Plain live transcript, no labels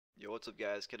Yo, what's up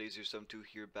guys? Cat072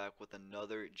 here back with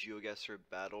another GeoGuessr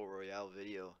Battle Royale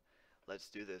video. Let's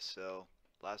do this. So,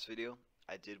 last video,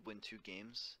 I did win 2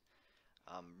 games.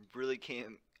 I really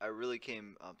came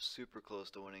super close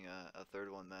to winning a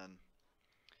third one, man.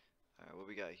 Alright, what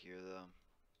we got here though?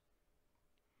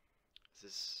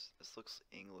 This looks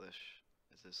English.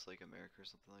 Is this like America or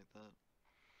something like that?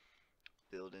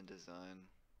 Build and design.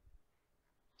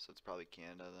 So it's probably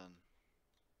Canada then.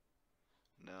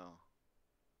 No.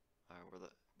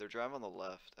 Alright, they're driving on the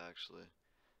left actually.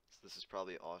 So this is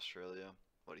probably Australia.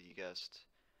 What he guessed?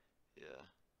 Yeah.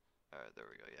 Alright, there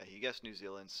we go. Yeah, he guessed New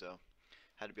Zealand, so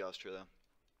had to be Australia.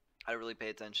 I didn't really pay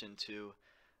attention to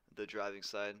the driving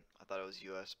side. I thought it was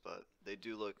US, but they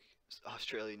do look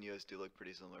Australia and US do look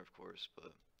pretty similar, of course,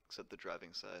 but except the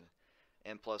driving side.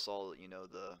 And plus all,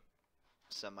 the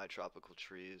semi-tropical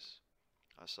trees.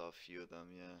 I saw a few of them,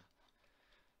 yeah.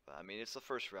 But I mean, it's the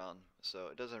first round, so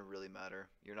it doesn't really matter.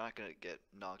 You're not gonna get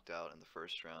knocked out in the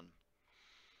first round,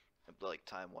 but like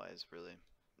time-wise, really,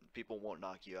 people won't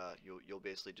knock you out. You'll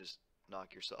basically just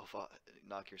knock yourself out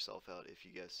if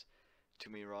you guess too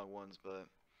many wrong ones. But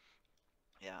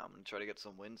yeah, I'm gonna try to get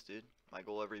some wins, dude. My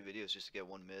goal every video is just to get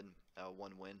one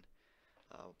win.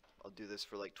 I'll do this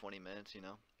for like 20 minutes, you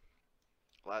know.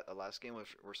 Last game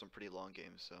were some pretty long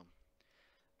games, so.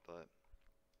 But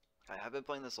I have been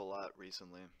playing this a lot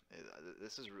recently.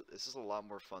 This is a lot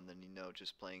more fun than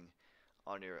just playing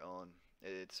on your own.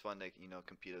 It's fun to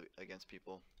compete against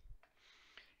people.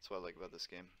 That's what I like about this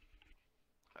game.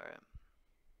 All right,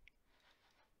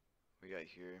 we got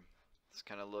here. This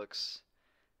kind of looks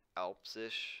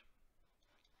Alps-ish.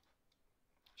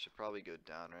 Should probably go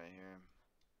down right here.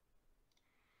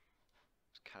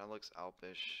 This kind of looks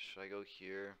Alpish. Should I go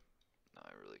here? No,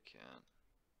 I really can't.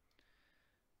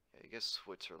 Yeah, I guess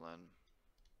Switzerland.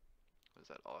 What is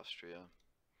that, Austria?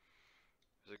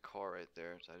 There's a car right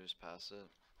there. Did I just pass it?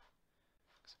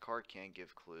 Because the car can't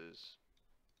give clues.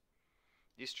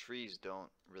 These trees don't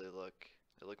really look,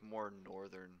 they look more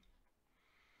northern.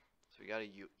 So we got a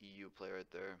EU player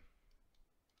right there.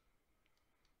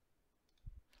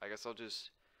 I guess I'll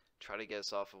just try to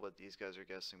guess off of what these guys are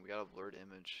guessing. We got a blurred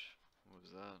image. What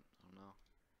was that? I don't know.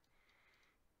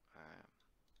 Alright.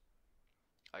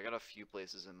 I got a few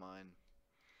places in mind.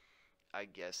 I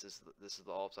guess this is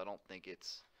the Alps. I don't think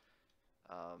it's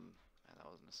man, that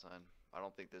wasn't a sign. I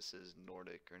don't think this is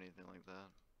Nordic or anything like that.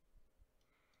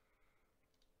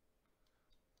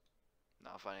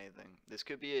 Not find anything. This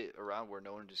could be around where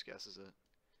no one just guesses it.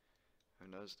 Who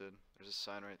knows, dude? There's a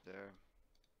sign right there.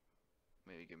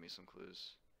 Maybe give me some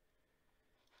clues.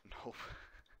 Nope.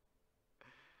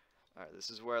 Alright, this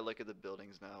is where I look at the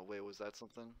buildings now. Wait, was that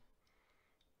something?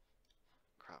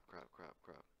 Crap.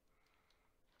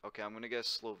 Okay, I'm gonna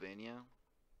guess Slovenia.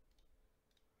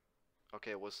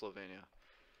 Okay, it was Slovenia.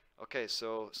 Okay,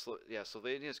 so yeah,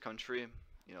 Slovenia's country,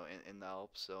 in the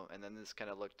Alps. So, and then this kind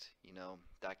of looked,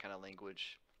 that kind of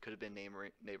language could have been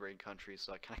neighboring countries.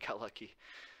 So I kind of got lucky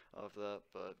of that.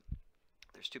 But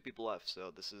there's 2 people left,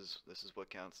 so this is what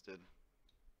counts, dude.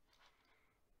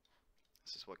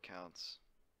 This is what counts.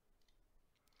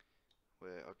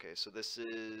 Wait, okay, so this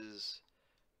is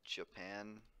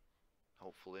Japan,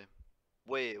 hopefully.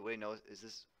 Wait, no, is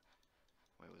this?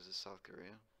 Wait, was this South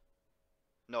Korea?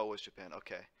 No, it was Japan.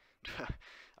 Okay.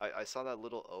 I saw that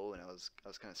little O and I was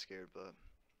kind of scared, but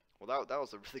well, that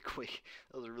was a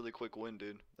really quick win,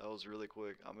 dude. That was really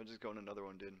quick. I'm gonna just go on another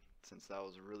one, dude, since that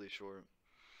was really short.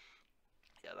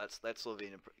 Yeah, that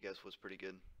Slovenia guess was pretty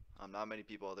good. Not many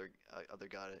people other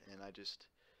got it, and I just,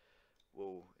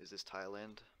 whoa, is this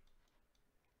Thailand?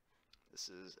 This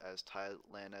is as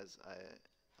Thailand as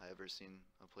I ever seen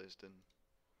a place, dude.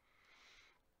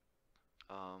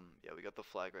 Yeah, we got the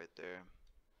flag right there.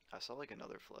 I saw like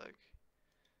another flag.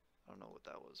 I don't know what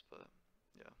that was, but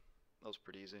yeah, that was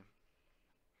pretty easy.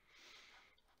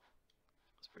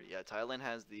 It's pretty, yeah, Thailand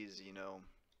has these,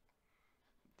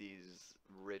 these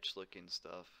rich looking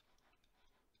stuff.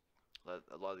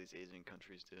 A lot of these Asian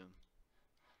countries do.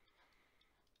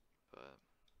 But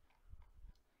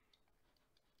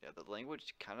yeah, the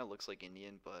language kind of looks like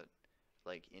Indian, but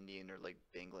like Indian or like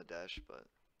Bangladesh, but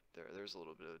there's a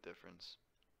little bit of a difference.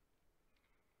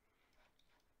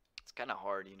 It's kind of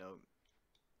hard,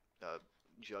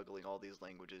 juggling all these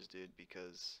languages, dude,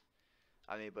 because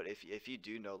I mean, but if you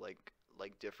do know like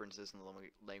differences in the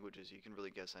languages, you can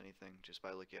really guess anything just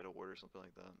by looking at a word or something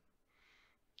like that.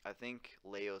 I think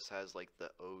Laos has like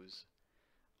the O's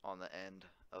on the end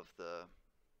of the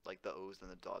O's and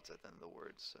the dots at the end of the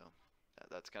words, so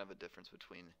that's kind of a difference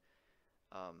between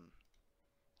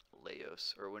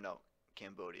Laos, or well, no,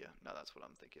 Cambodia. No, that's what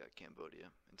I'm thinking.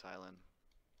 Cambodia and Thailand.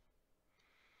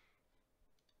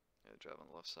 drive on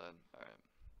the left side. Alright.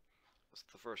 That's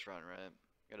the first run, right?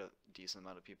 Got a decent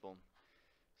amount of people.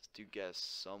 Let's do guess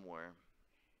somewhere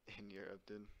in Europe,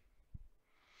 dude.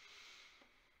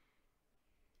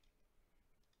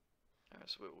 Alright,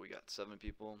 so we got 7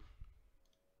 people.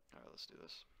 Alright, let's do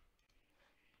this.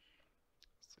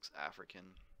 This looks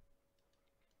African.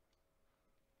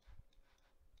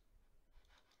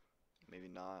 Maybe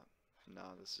not. No,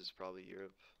 this is probably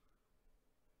Europe.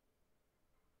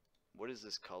 What is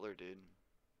this color, dude?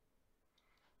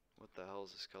 What the hell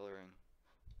is this coloring?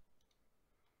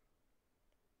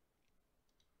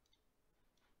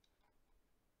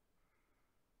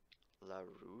 La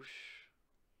Rouge?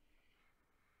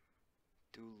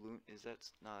 Is that?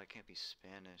 No, it can't be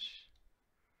Spanish.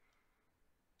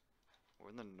 We're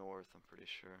in the north, I'm pretty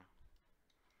sure.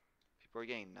 People are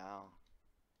getting now.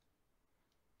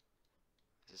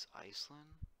 Is this Iceland?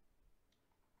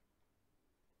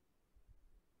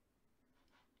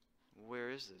 Where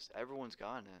is this? Everyone's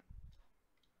gotten it.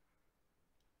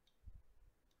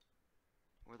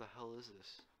 Where the hell is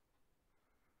this?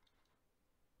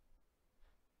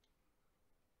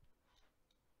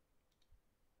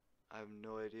 I have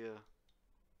no idea.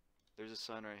 There's a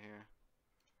sign right here.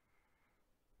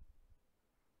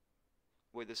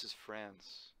 Wait, this is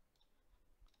France.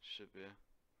 Should be.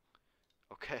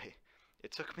 Okay.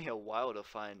 It took me a while to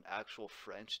find actual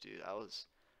French, dude. I thought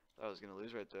I was gonna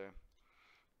lose right there.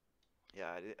 Yeah,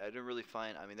 I didn't really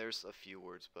find. I mean, there's a few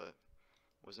words, but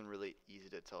it wasn't really easy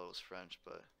to tell it was French.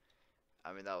 But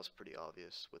I mean, that was pretty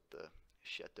obvious with the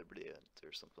Chateaubriand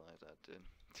or something like that, dude.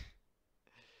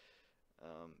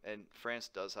 And France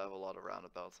does have a lot of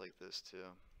roundabouts like this too,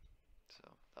 so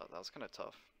that was kind of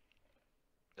tough.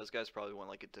 Those guys probably went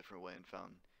like a different way and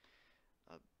found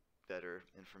better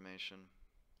information.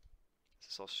 Is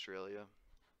this Australia?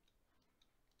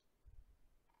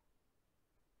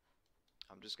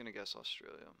 I'm just gonna guess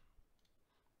Australia.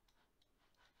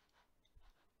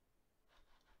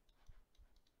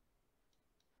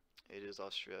 It is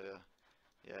Australia.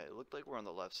 Yeah, it looked like we're on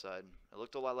the left side. It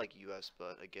looked a lot like US,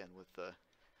 but again with the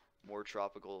more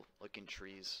tropical looking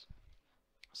trees.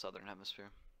 Southern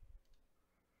hemisphere.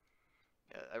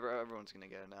 Yeah, everyone's gonna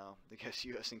get it now. I guess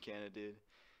US and Canada did.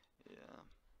 Yeah.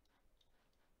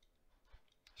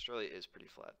 Australia is pretty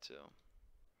flat too.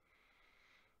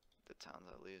 The towns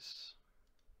at least.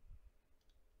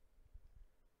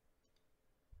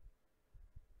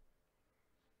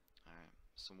 Alright,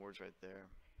 some words right there.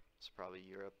 It's probably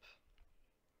Europe.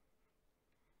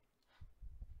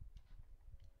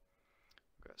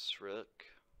 Got Srilik.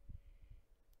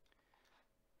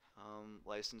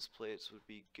 License plates would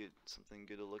be good, something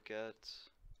good to look at.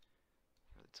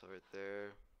 It's right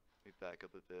there. We back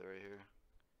up a bit right here.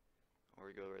 Or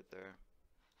we go right there.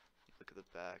 Look at the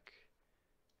back.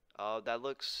 That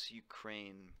looks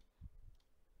Ukraine.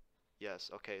 Yes,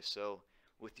 okay, so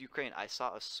with Ukraine, I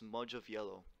saw a smudge of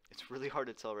yellow. It's really hard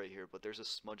to tell right here, but there's a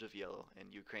smudge of yellow,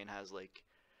 and Ukraine has like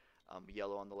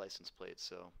yellow on the license plate,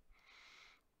 so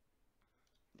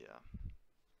yeah.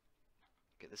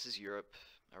 Okay, this is Europe.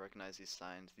 I recognize these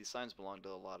signs. These signs belong to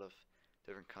a lot of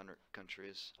different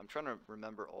countries. I'm trying to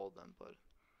remember all of them, but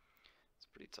it's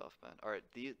pretty tough, man. All right,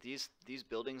 these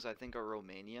buildings I think are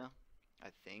Romania. I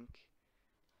think.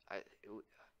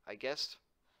 I guessed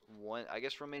one. I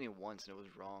guess Romania once and it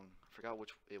was wrong. I forgot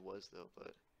which it was though,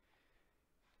 but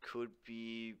could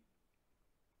be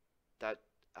that.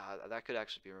 That could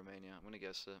actually be Romania. I'm gonna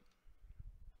guess it.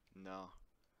 No.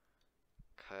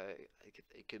 Okay,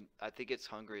 it could. I think it's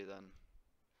Hungary then.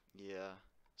 Yeah.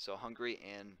 So Hungary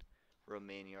and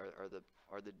Romania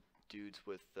are the dudes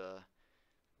with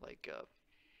like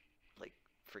like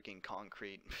freaking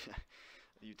concrete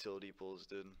utility poles,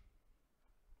 dude.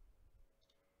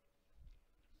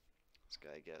 This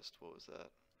guy guessed. What was that?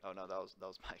 Oh no, that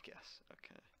was my guess.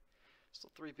 Okay.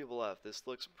 Still 3 people left. This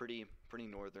looks pretty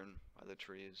northern by the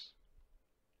trees.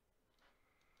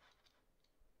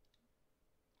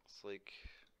 It's like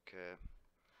okay.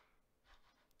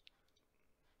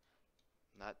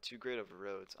 Not too great of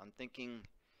roads. I'm thinking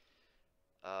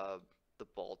the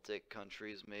Baltic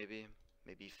countries maybe.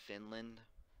 Maybe Finland.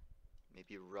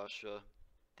 Maybe Russia.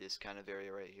 This kind of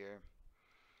area right here.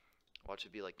 Watch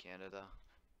it be like Canada.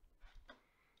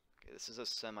 Okay, this is a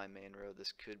semi-main road.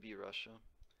 This could be Russia.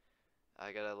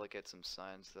 I gotta look at some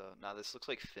signs though. Now this looks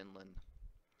like Finland.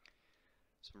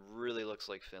 This really looks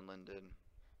like Finland, dude.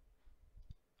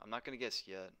 I'm not gonna guess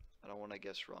yet. I don't want to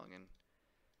guess wrong and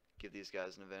give these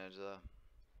guys an advantage though.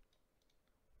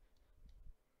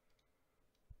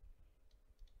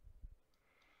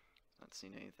 Not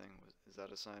seeing anything. Is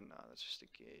that a sign? No, that's just a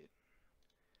gate.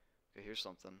 Okay, here's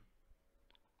something.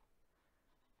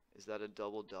 Is that a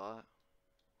double dot?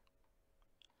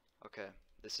 Okay,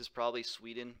 this is probably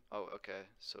Sweden. Oh, okay,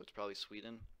 so it's probably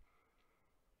Sweden.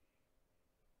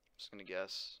 Just gonna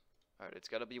guess. Alright, it's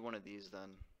gotta be one of these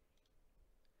then.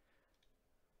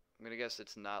 I'm gonna guess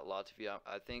it's not Latvia.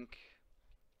 I think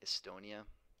Estonia.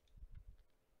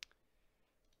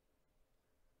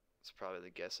 It's probably the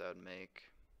guess I would make.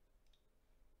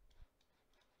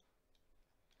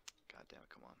 God damn it,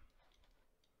 come on.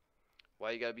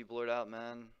 Why you gotta be blurred out,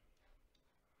 man?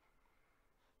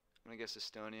 I'm gonna guess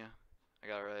Estonia. I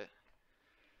got it right.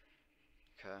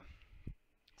 Okay.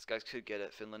 These guys could get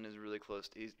it. Finland is really close.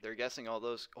 They're guessing all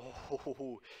those.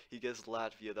 Oh, he guessed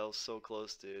Latvia. That was so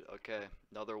close, dude. Okay,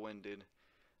 another win, dude.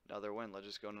 Another win. Let's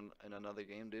just go in another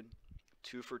game, dude.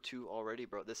 2 for 2 already,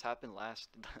 bro. This happened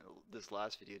this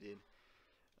last video, dude.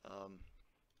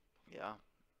 Yeah,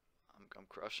 I'm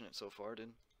crushing it so far,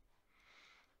 dude.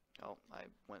 Oh, I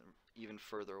went even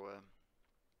further away.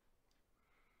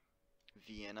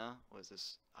 Vienna was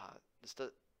this?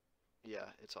 Yeah,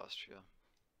 it's Austria.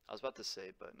 I was about to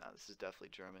say, but nah, this is definitely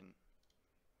German.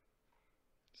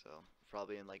 So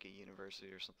probably in like a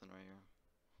university or something right here,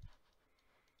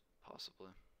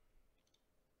 possibly.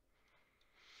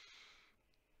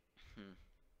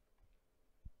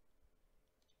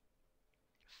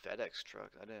 FedEx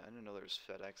truck. I didn't know there was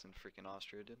FedEx in freaking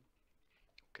Austria, dude.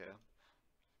 Okay.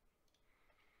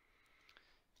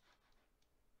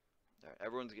 Alright,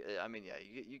 everyone's. I mean, yeah,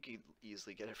 you could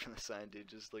easily get it from the sign, dude.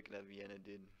 Just looking at Vienna,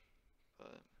 dude.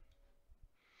 But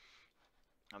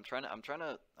I'm trying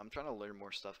to learn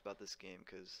more stuff about this game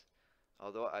because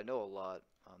although I know a lot,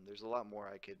 there's a lot more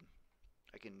I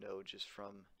can know just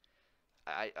from.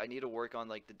 I need to work on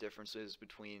like the differences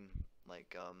between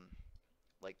like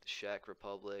like the Czech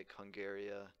Republic,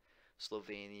 Hungary,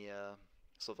 Slovenia,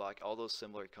 Slovakia, all those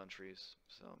similar countries.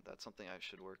 So that's something I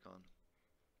should work on.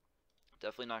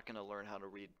 Definitely not gonna learn how to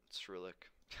read Cyrillic,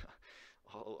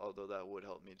 although that would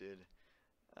help me, dude.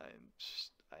 I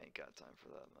ain't got time for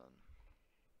that, man.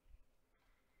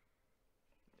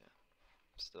 Yeah.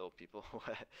 Still, people.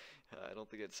 I don't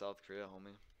think it's South Korea,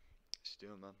 homie. Just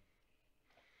doing, man.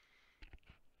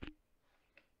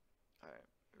 All right,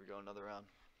 here we go, another round.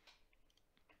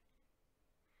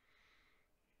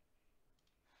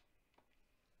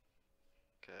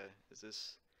 Okay, is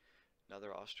this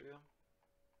another Austria?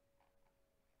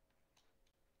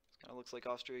 This kind of looks like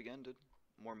Austria again, dude.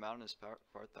 More mountainous part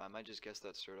though. I might just guess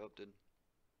that straight up, dude.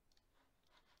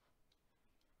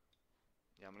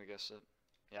 Yeah, I'm gonna guess it.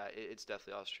 Yeah, it's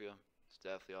definitely Austria. It's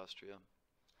definitely Austria.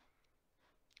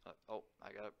 Oh,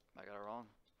 I got it wrong.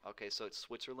 Okay, so it's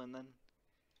Switzerland then.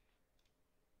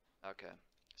 Okay,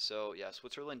 so yeah,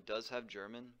 Switzerland does have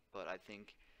German, but I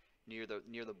think near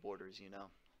the borders, you know,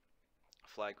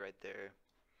 flag right there.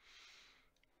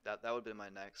 That would be my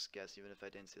next guess, even if I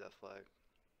didn't see that flag.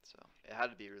 So it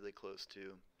had to be really close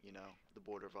to, you know, the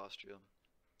border of Austria.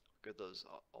 Good those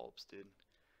Alps, dude.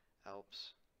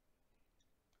 Alps.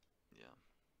 Yeah.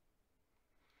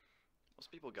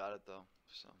 Most people got it though.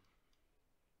 So.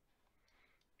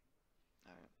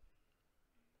 All right.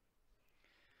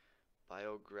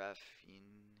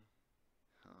 Biographine.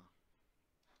 Huh.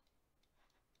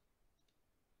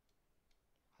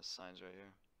 Has signs right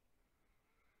here.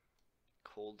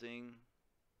 Colding.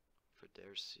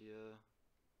 Fredercia.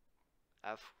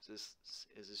 F. Is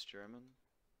this German?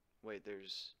 Wait,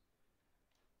 there's.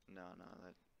 No,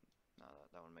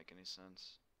 that wouldn't make any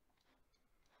sense.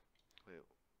 Wait,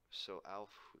 so Alf.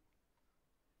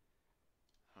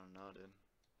 I don't know, dude.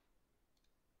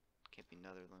 Can't be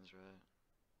Netherlands, right?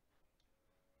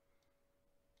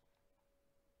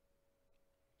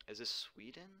 Is this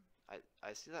Sweden?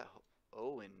 I see that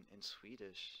O in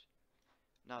Swedish.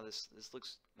 No, this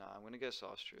looks. No, I'm gonna guess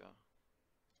Austria.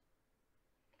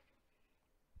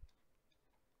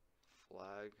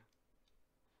 Flag.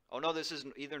 Oh no, this is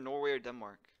either Norway or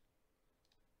Denmark.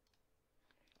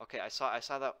 Okay, I saw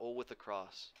that O with a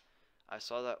cross. I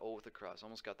saw that O with a cross.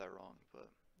 Almost got that wrong, but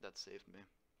that saved me.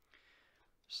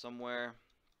 Somewhere.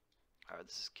 All right,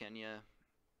 this is Kenya.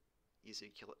 Easy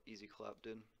clap,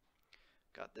 dude.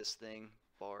 Got this thing.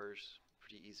 Bars.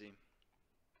 Pretty easy.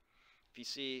 If you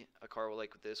see a car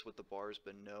like this with the bars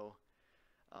but no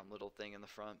little thing in the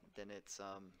front, then it's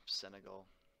Senegal.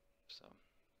 So.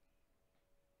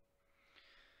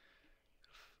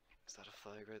 Is that a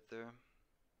flag right there?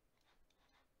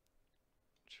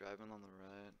 Driving on the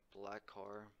right, black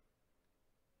car.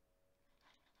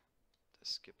 Did I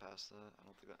skip past that? I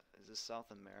don't think that. Is this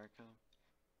South America?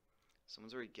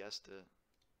 Someone's already guessed it.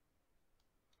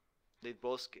 They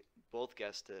both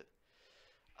guessed it.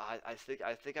 I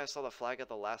think I saw the flag at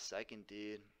the last second,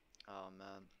 dude. Oh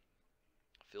man,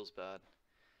 feels bad.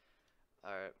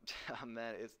 Alright,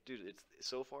 man, it's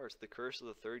so far it's the curse of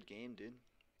the third game, dude.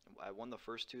 I won the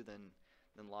first two, then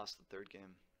lost the third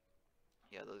game.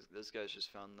 Yeah, those guys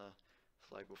just found the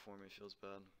flag before me. Feels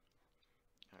bad.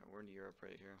 Alright, we're in Europe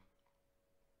right here.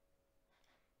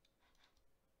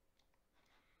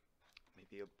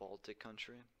 Maybe a Baltic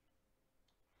country.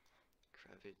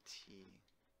 Gravity.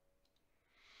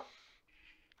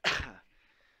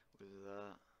 What is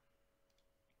that?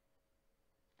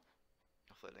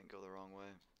 Hopefully I didn't go the wrong way.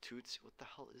 Toots, what the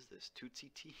hell is this?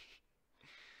 Tootsie tea?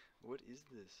 What is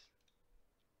this?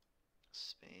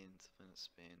 Spain, something in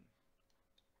Spain.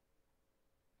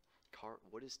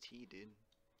 What is tea, dude?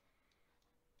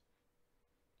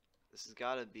 This has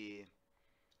gotta be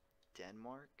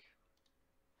Denmark?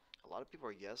 A lot of people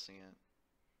are guessing it.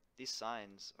 These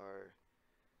signs are,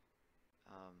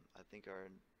 I think are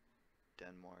in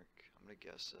Denmark. I'm gonna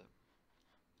guess it.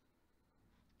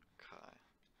 Okay.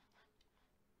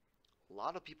 A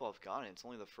lot of people have gotten it. It's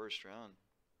only the first round.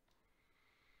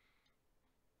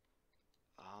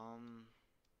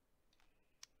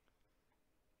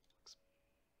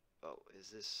 Oh, is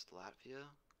this Latvia?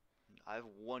 I have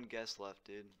one guess left,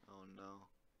 dude. Oh no.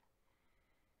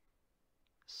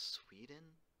 Sweden?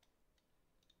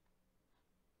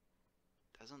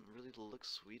 Doesn't really look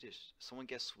Swedish. Someone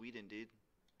guess Sweden, dude.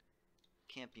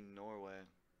 Can't be Norway.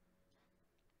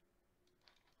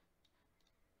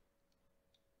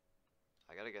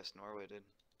 I gotta guess Norway, dude.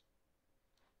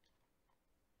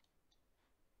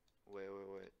 Wait.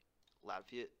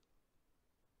 Latvia?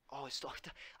 Oh, it's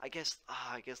I guess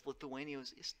Lithuania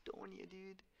was Estonia,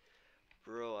 dude.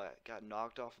 Bro, I got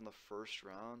knocked off in the first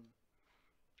round.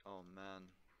 Oh man.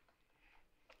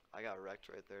 I got wrecked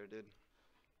right there, dude.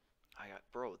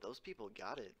 Bro, those people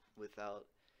got it without,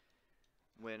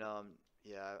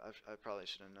 yeah, I probably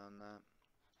should have known that.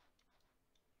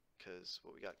 Cause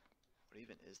what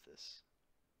even is this?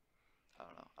 I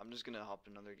don't know. I'm just gonna hop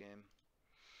another game.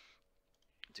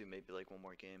 Do maybe like one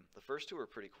more game. The first two were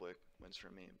pretty quick wins for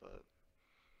me, but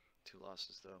two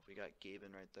losses though. We got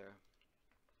Gaben right there.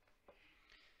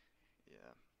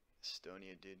 Yeah,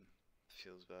 Estonia, dude.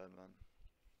 Feels bad, man.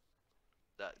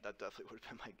 That definitely would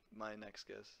have been my next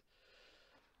guess.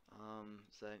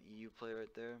 Is that an EU player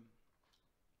right there?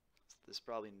 This is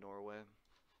probably Norway.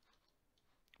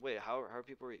 Wait, how are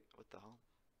people? What the hell?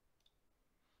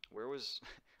 Where was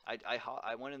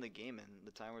I went in the game and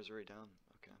the timer was already down.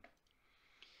 Okay.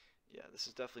 Yeah, this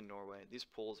is definitely Norway. These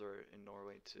polls are in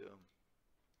Norway too.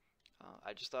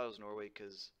 I just thought it was Norway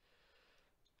because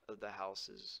of the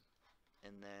houses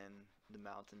and then the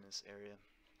mountainous area.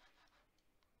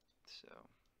 So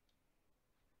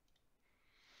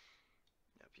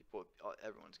yeah,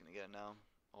 everyone's gonna get it now.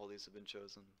 All these have been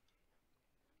chosen.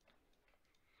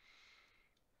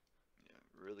 Yeah,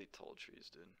 really tall trees,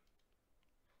 dude.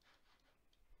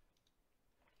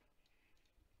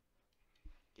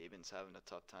 Gaben's having a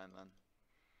tough time, man.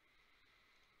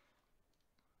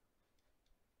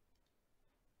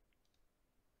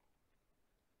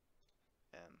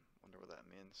 Wonder what that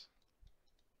means.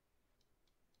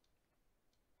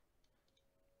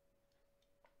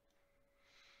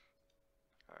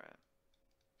 All right.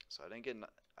 So I didn't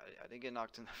get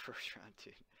knocked in the first round,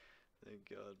 dude. Thank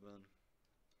God, man.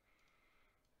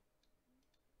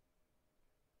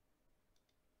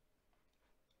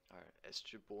 All right,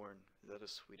 Estreborn. Is that a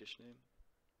Swedish name?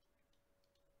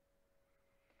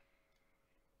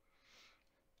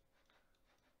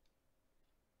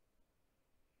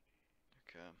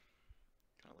 Okay.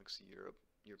 Kind of looks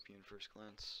European first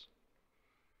glance.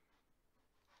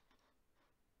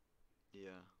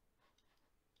 Yeah.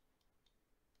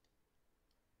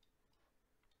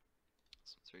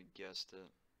 Someone's already guessed it.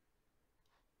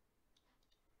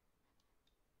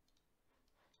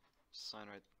 Sign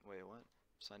right. Wait, what?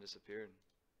 Sign disappeared.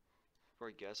 People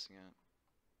are guessing it.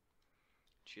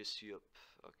 GeoGuessr.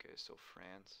 Okay, so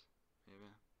France,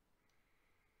 maybe.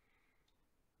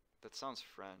 That sounds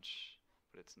French,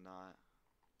 but it's not.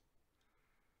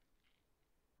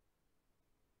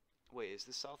 Wait, is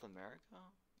this South America?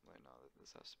 Wait, no,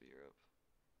 this has to be Europe.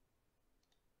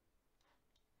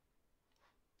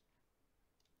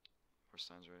 More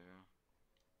signs right here.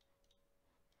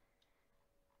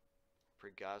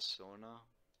 Pregasona.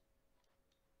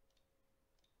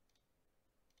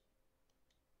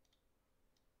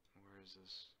 Where is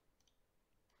this?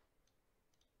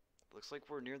 Looks like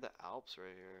we're near the Alps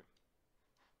right here.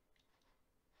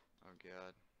 Oh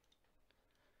god.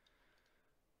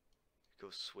 Go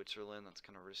Switzerland, that's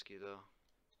kind of risky though.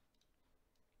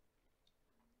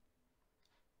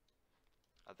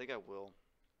 I think I will.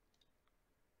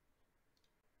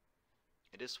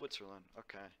 It is Switzerland,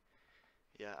 okay.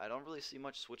 Yeah, I don't really see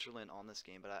much Switzerland on this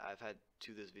game, but I've had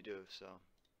to this video, so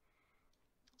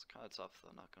it's kind of tough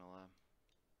though, not gonna lie.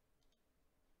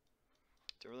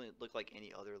 Don't really look like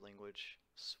any other language.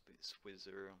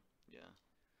 Swizzer, yeah.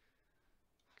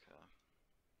 Okay.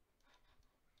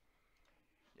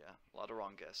 Yeah, a lot of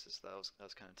wrong guesses. That was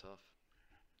kind of tough.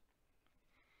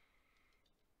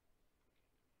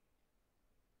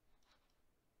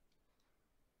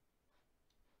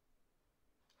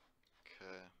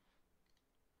 Okay.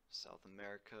 South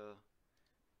America,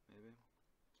 maybe.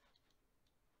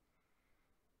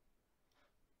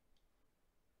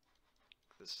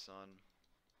 The sun.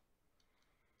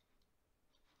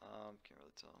 Can't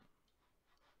really tell.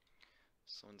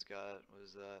 Someone's got, what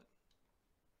is that?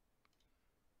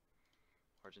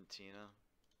 Argentina.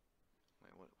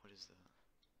 Wait, what is that?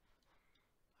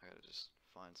 I gotta just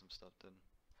find some stuff, dude.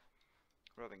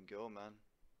 We're having go, man.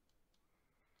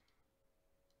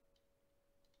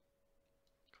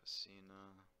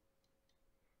 Casino.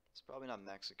 It's probably not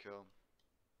Mexico.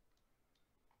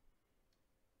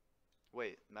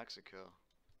 Wait, Mexico.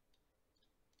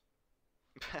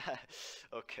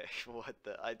 Okay, what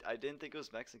the? I didn't think it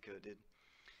was Mexico, dude.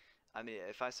 I mean,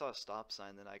 if I saw a stop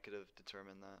sign, then I could have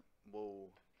determined that. Whoa.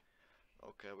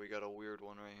 Okay, we got a weird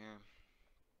one right here.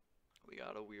 We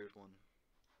got a weird one.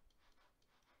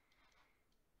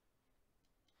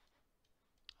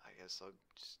 I guess I'll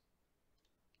just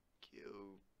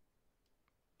go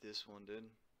this one, dude.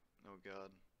 Oh god.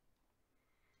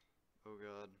 Oh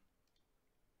god.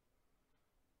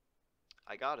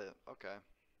 I got it. Okay.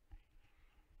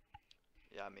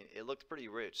 Yeah, I mean, it looked pretty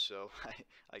rich, so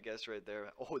I guess right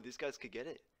there. Oh, these guys could get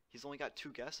it. He's only got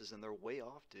 2 guesses, and they're way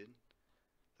off, dude.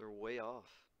 They're way off.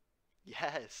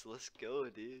 Yes, let's go,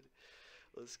 dude.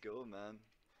 Let's go, man.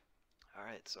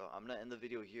 Alright, so I'm gonna end the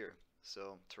video here.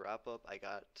 So, to wrap up, I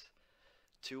got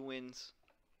 2 wins,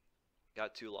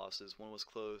 got 2 losses. One was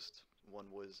closed, one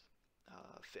was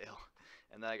fail.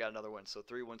 And then I got another one. So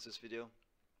 3 wins this video.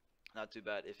 Not too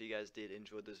bad. If you guys did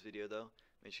enjoy this video, though,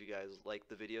 make sure you guys like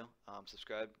the video,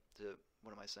 subscribe to,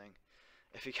 what am I saying?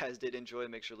 If you guys did enjoy,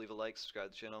 make sure to leave a like, subscribe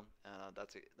to the channel, and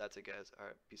that's it, guys.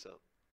 Alright, peace out.